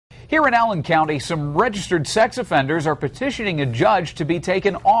Here in Allen County, some registered sex offenders are petitioning a judge to be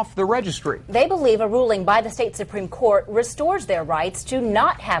taken off the registry. They believe a ruling by the state Supreme Court restores their rights to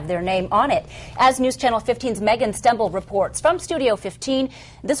not have their name on it. As News Channel 15's Megan Stemble reports from Studio 15,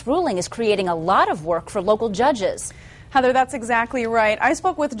 this ruling is creating a lot of work for local judges. Heather, that's exactly right. I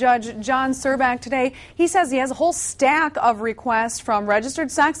spoke with Judge John Serbak today. He says he has a whole stack of requests from registered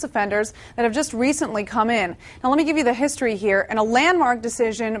sex offenders that have just recently come in. Now, let me give you the history here. In a landmark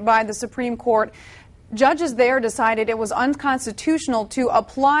decision by the Supreme Court, judges there decided it was unconstitutional to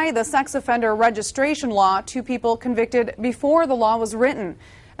apply the sex offender registration law to people convicted before the law was written.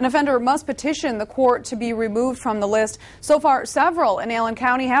 An offender must petition the court to be removed from the list. So far, several in Allen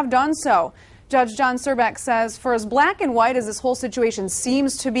County have done so. Judge John Serbak says for as black and white as this whole situation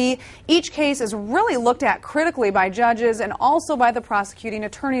seems to be, each case is really looked at critically by judges and also by the prosecuting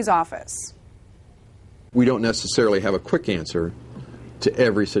attorney's office. We don't necessarily have a quick answer to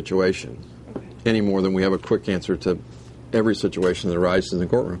every situation, any more than we have a quick answer to every situation that arises in the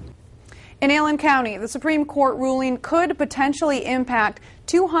courtroom. In Allen County, the Supreme Court ruling could potentially impact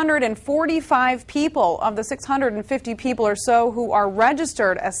 245 people of the 650 people or so who are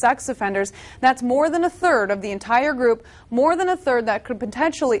registered as sex offenders. That's more than a third of the entire group, more than a third that could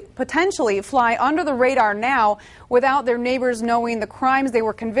potentially fly under the radar now without their neighbors knowing the crimes they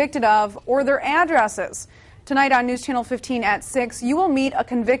were convicted of or their addresses. Tonight on News Channel 15 at 6, you will meet a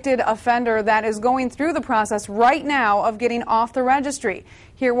convicted offender that is going through the process right now of getting off the registry.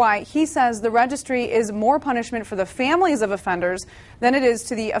 Hear why he says the registry is more punishment for the families of offenders than it is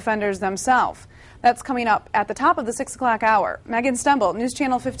to the offenders themselves. That's coming up at the top of the 6 o'clock hour. Megan Stemble, News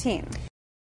Channel 15.